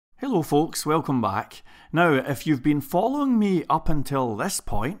Hello folks, welcome back. Now, if you've been following me up until this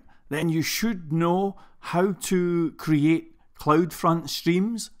point, then you should know how to create Cloudfront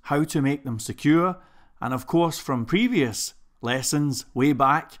streams, how to make them secure, and of course from previous lessons way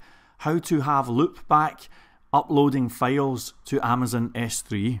back, how to have Loopback uploading files to Amazon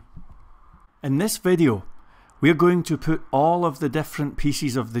S3. In this video, we're going to put all of the different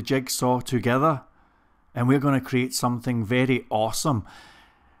pieces of the jigsaw together, and we're going to create something very awesome.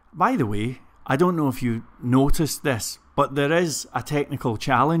 By the way, I don't know if you noticed this, but there is a technical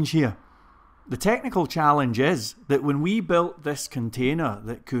challenge here. The technical challenge is that when we built this container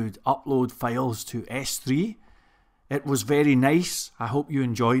that could upload files to S3, it was very nice. I hope you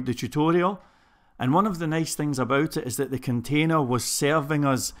enjoyed the tutorial. And one of the nice things about it is that the container was serving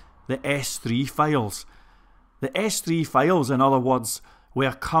us the S3 files. The S3 files, in other words,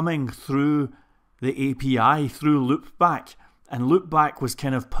 were coming through the API, through Loopback. And Loopback was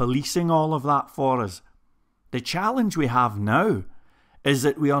kind of policing all of that for us. The challenge we have now is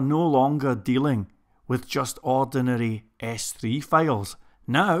that we are no longer dealing with just ordinary S3 files.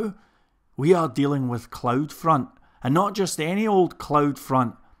 Now, we are dealing with Cloudfront. And not just any old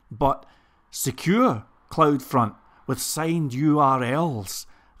Cloudfront, but secure Cloudfront with signed URLs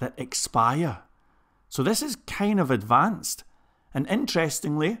that expire. So this is kind of advanced. And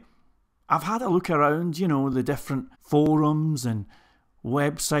interestingly, I've had a look around, you know, the different forums and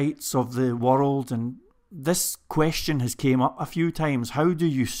websites of the world, and this question has came up a few times. How do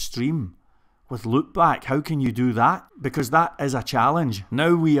you stream with Loopback? How can you do that? Because that is a challenge.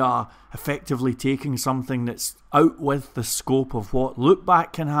 Now we are effectively taking something that's out with the scope of what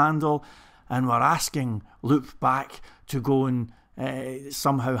Loopback can handle, and we're asking Loopback to go and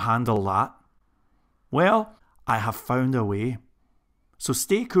somehow handle that. Well, I have found a way. So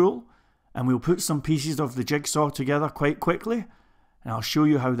stay cool, and we'll put some pieces of the jigsaw together quite quickly, and I'll show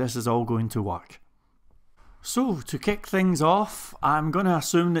you how this is all going to work. So to kick things off, I'm going to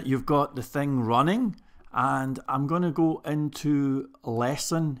assume that you've got the thing running, and I'm going to go into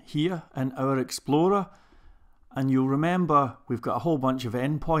lesson here in our Explorer, and you'll remember we've got a whole bunch of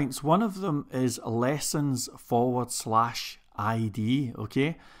endpoints. One of them is lessons/ID,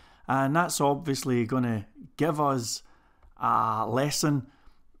 okay? And that's obviously going to give us a lesson,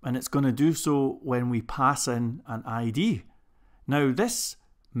 and it's going to do so when we pass in an ID. Now this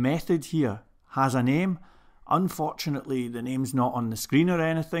method here has a name. Unfortunately, the name's not on the screen or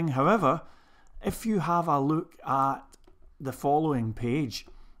anything. However, if you have a look at the following page,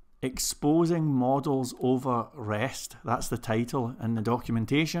 Exposing Models Over REST, that's the title in the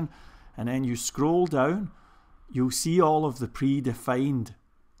documentation, and then you scroll down, you'll see all of the predefined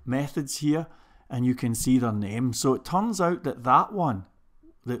methods here, and you can see their names. So it turns out that that one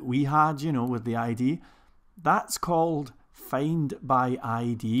that we had, you know, with the ID, that's called Find by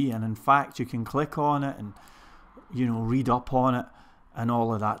ID, and in fact you can click on it and, you know, read up on it and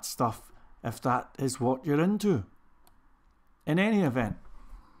all of that stuff if that is what you're into. In any event,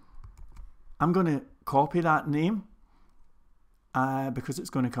 I'm going to copy that name because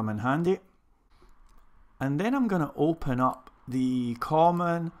it's going to come in handy, and then I'm going to open up the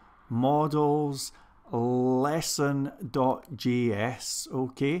common models lesson.js,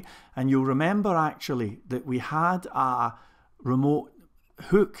 okay? And you'll remember actually that we had a remote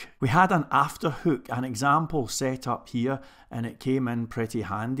hook. We had an after hook, an example set up here, and it came in pretty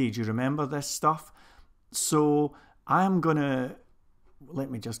handy. Do you remember this stuff? So I'm gonna,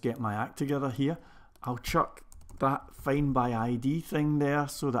 let me just get my act together here. I'll chuck that find by ID thing there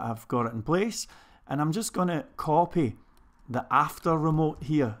so that I've got it in place, and I'm just gonna copy the after remote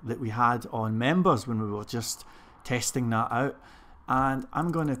here that we had on members when we were just testing that out, and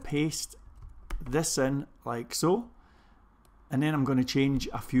I'm going to paste this in like so, and then I'm going to change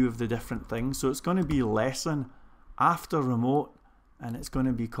a few of the different things. So it's going to be lesson after remote, and it's going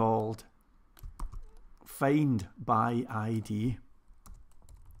to be called Find by ID.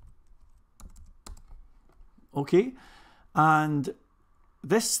 Okay, and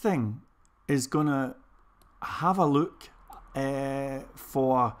this thing is going to have a look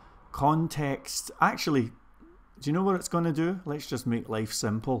for context. Actually, do you know what it's going to do? Let's just make life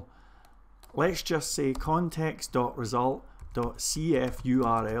simple. Let's just say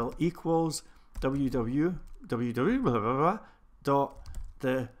context.result.cf_URL equals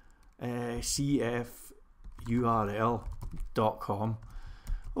www.the_cf_URL.com.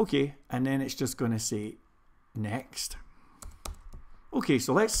 Okay, and then it's just going to say next. Okay,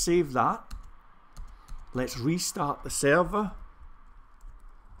 so let's save that. Let's restart the server.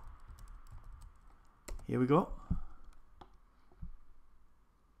 Here we go.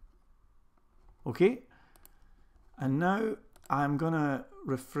 Okay, and now I'm going to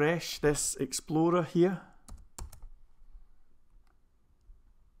refresh this Explorer here.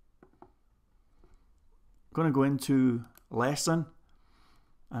 I'm going to go into lesson,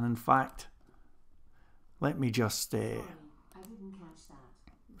 and in fact, let me just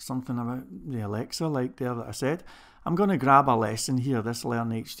something about the Alexa like there that I said. I'm going to grab a lesson here, this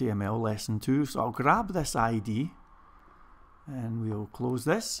Learn HTML lesson 2. So I'll grab this ID and we'll close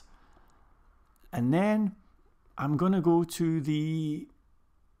this. And then I'm going to go to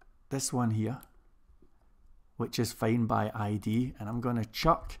this one here, which is find by ID, and I'm going to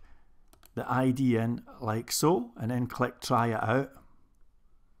chuck the ID in like so, and then click try it out.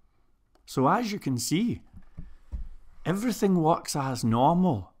 So as you can see, everything works as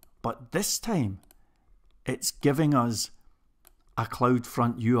normal, but this time it's giving us a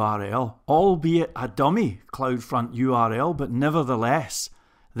Cloudfront URL, albeit a dummy Cloudfront URL, but nevertheless,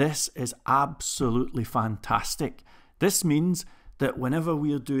 this is absolutely fantastic. This means that whenever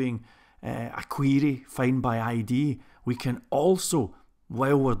we're doing a query, find by ID, we can also,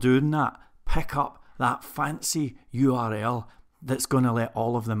 while we're doing that, pick up that fancy URL that's going to let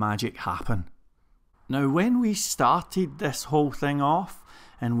all of the magic happen. Now, when we started this whole thing off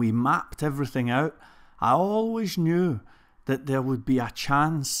and we mapped everything out, I always knew that there would be a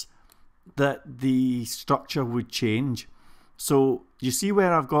chance that the structure would change. So you see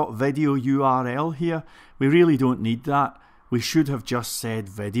where I've got video URL here? We really don't need that. We should have just said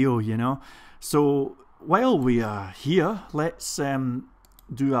video, you know. So while we are here, let's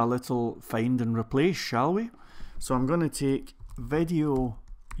do a little find and replace, shall we? So I'm going to take video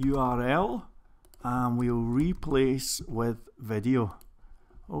URL and we'll replace with video.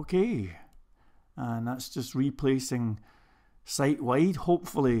 Okay, and that's just replacing site-wide.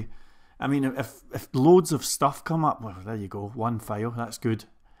 Hopefully, I mean, if loads of stuff come up, well, there you go, one file, that's good.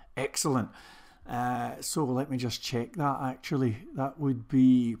 Excellent. So let me just check that actually. That would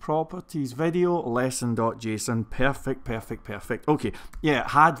be properties, video, lesson.json. Perfect, perfect, perfect. Okay, yeah,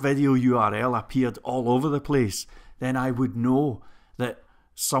 had video URL appeared all over the place, then I would know that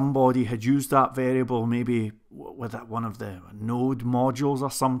somebody had used that variable maybe with one of the node modules or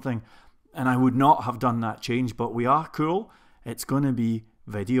something, and I would not have done that change, but we are cool. It's going to be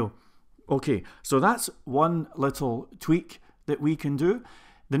video. Okay, so that's one little tweak that we can do.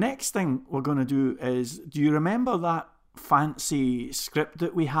 The next thing we're going to do is, do you remember that fancy script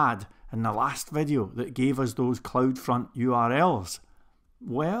that we had in the last video that gave us those Cloudfront URLs?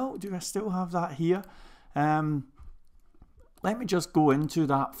 Well, do I still have that here? Let me just go into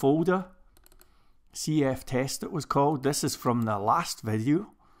that folder, CF test it was called. This is from the last video.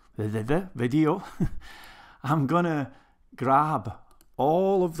 I'm going to grab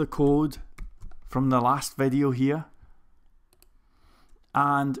all of the code from the last video here,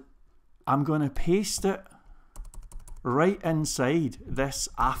 and I'm going to paste it right inside this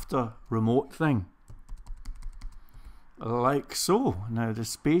after remote thing, like so. Now the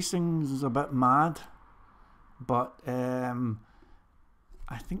spacing is a bit mad, but I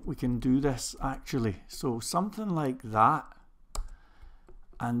think we can do this actually. So something like that,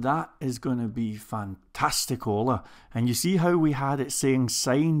 and that is going to be fantasticola. And you see how we had it saying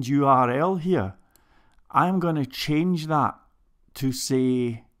signed URL here? I'm going to change that to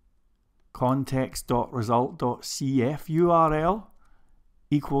say context.result.cf URL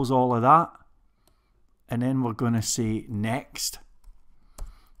equals all of that, and then we're going to say next.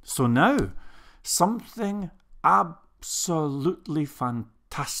 So now something absolutely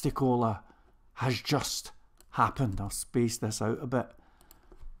fantasticola has just happened. I'll space this out a bit.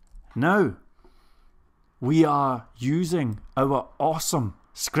 Now we are using our awesome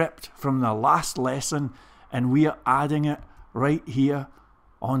script from the last lesson, and we are adding it right here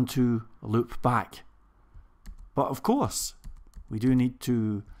onto Loopback. But of course, we do need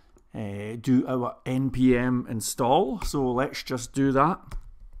to do our npm install, so let's just do that.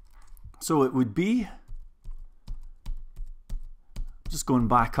 So it would be, just going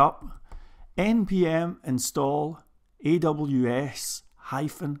back up, npm install aws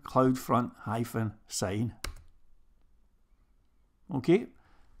 -cloudfront -sign. Okay,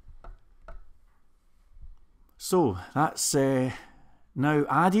 so that's now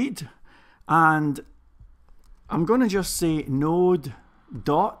added, and I'm going to just say node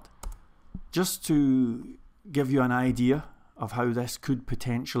dot, just to give you an idea of how this could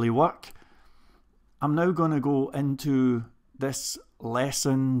potentially work. I'm now going to go into this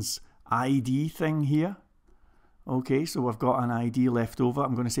lessons ID thing here. Okay, so we've got an ID left over.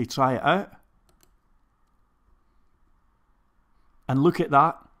 I'm going to say try it out. And look at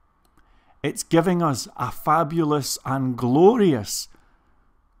that. It's giving us a fabulous and glorious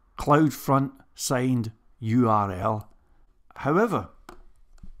Cloudfront signed URL. However,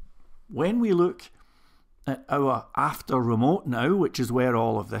 when we look at our after remote now, which is where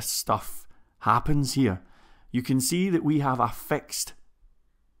all of this stuff happens here, you can see that we have a fixed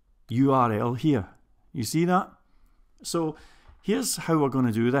URL here. You see that? So here's how we're going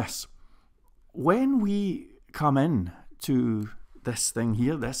to do this. When we come in to this thing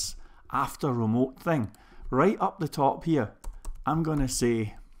here, this after remote thing, right up the top here, I'm going to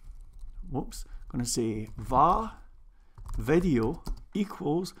say, var video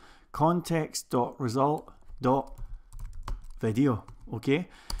equals context.result.video. Okay,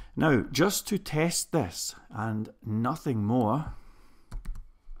 now just to test this and nothing more,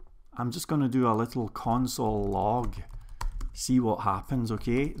 I'm just going to do a little console log, see what happens.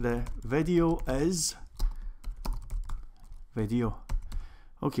 Okay, the video is video.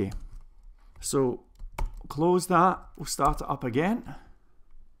 Okay, so close that, we'll start it up again.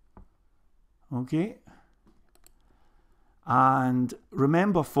 Okay, and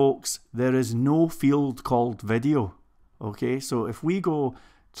remember folks, there is no field called video. Okay, so if we go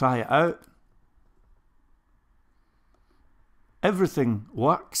try it out, everything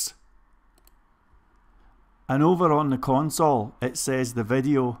works, and over on the console it says the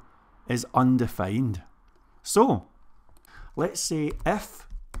video is undefined. So let's say if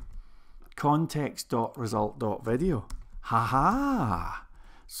context.result.video, haha.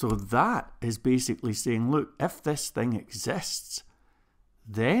 So that is basically saying, look, if this thing exists,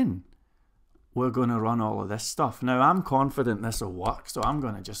 then we're going to run all of this stuff. Now, I'm confident this will work, so I'm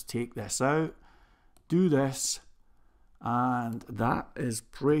going to just take this out, do this, and that is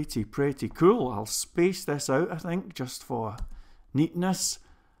pretty cool. I'll space this out, I think, just for neatness.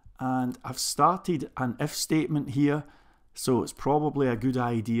 And I've started an if statement here, so it's probably a good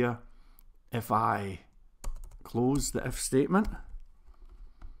idea if I close the if statement.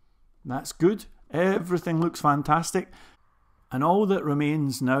 That's good. Everything looks fantastic. And all that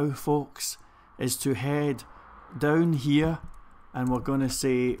remains now, folks, is to head down here, and we're going to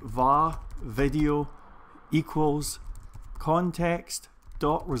say var video equals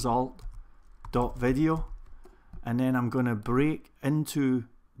context.result.video, and then I'm going to break into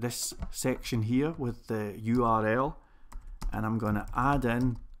this section here with the URL, and I'm going to add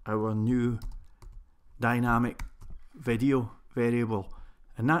in our new dynamic video variable.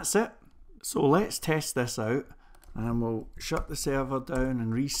 And that's it. So let's test this out, and we'll shut the server down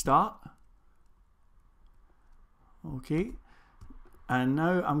and restart. Okay, and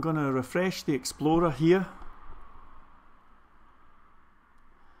now I'm going to refresh the Explorer here.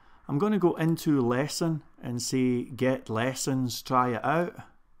 I'm going to go into lesson and say get lessons, try it out,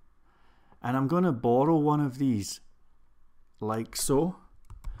 and I'm going to borrow one of these like so,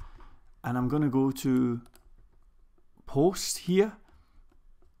 and I'm going to go to post here,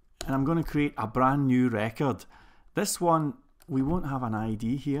 and I'm going to create a brand new record. This one, we won't have an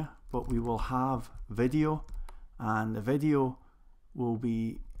ID here, but we will have video, and the video will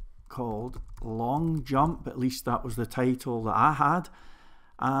be called Long Jump. At least that was the title that I had.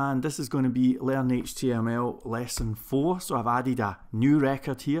 And this is going to be Learn HTML Lesson 4. So I've added a new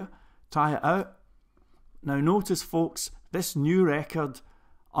record here. Try it out. Now notice folks, this new record,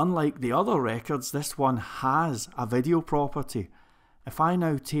 unlike the other records, this one has a video property. If I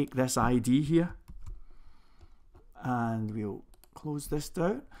now take this ID here, and we'll close this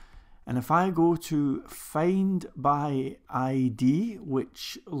down, and if I go to find by ID,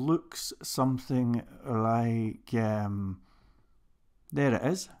 which looks something like, there it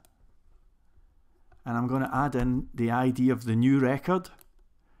is, and I'm going to add in the ID of the new record,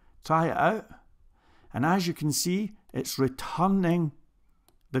 try it out, and as you can see, it's returning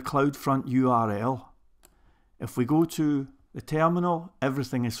the Cloudfront URL. If we go to the terminal,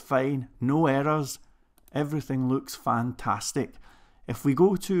 everything is fine, no errors, everything looks fantastic. If we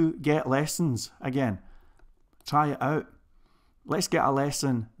go to get lessons again, try it out. Let's get a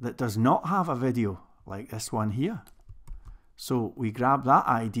lesson that does not have a video, like this one here. So we grab that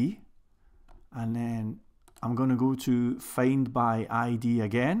ID, and then I'm going to go to find by ID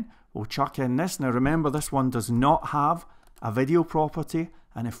again. We'll chuck in this. Now remember, this one does not have a video property,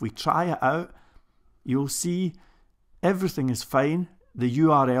 and if we try it out, you'll see everything is fine. The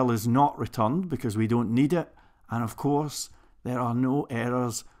URL is not returned because we don't need it, and of course there are no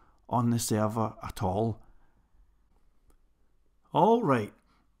errors on the server at all. Alright,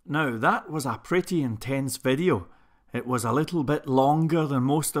 now that was a pretty intense video. It was a little bit longer than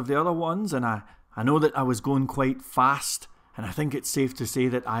most of the other ones, and I know that I was going quite fast, and I think it's safe to say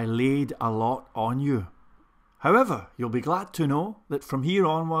that I laid a lot on you. However, you'll be glad to know that from here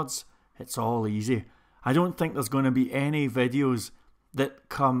onwards, it's all easy. I don't think there's going to be any videos that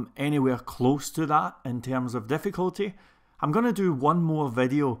come anywhere close to that in terms of difficulty. I'm going to do one more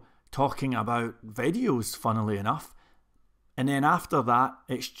video talking about videos, funnily enough. And then after that,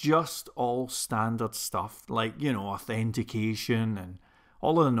 it's just all standard stuff like, you know, authentication and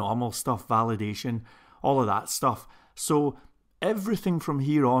all of the normal stuff, validation, all of that stuff. So everything from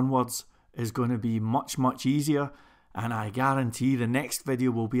here onwards is going to be much, much easier. And I guarantee the next video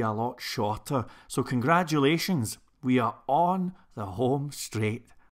will be a lot shorter. So congratulations, we are on the home straight.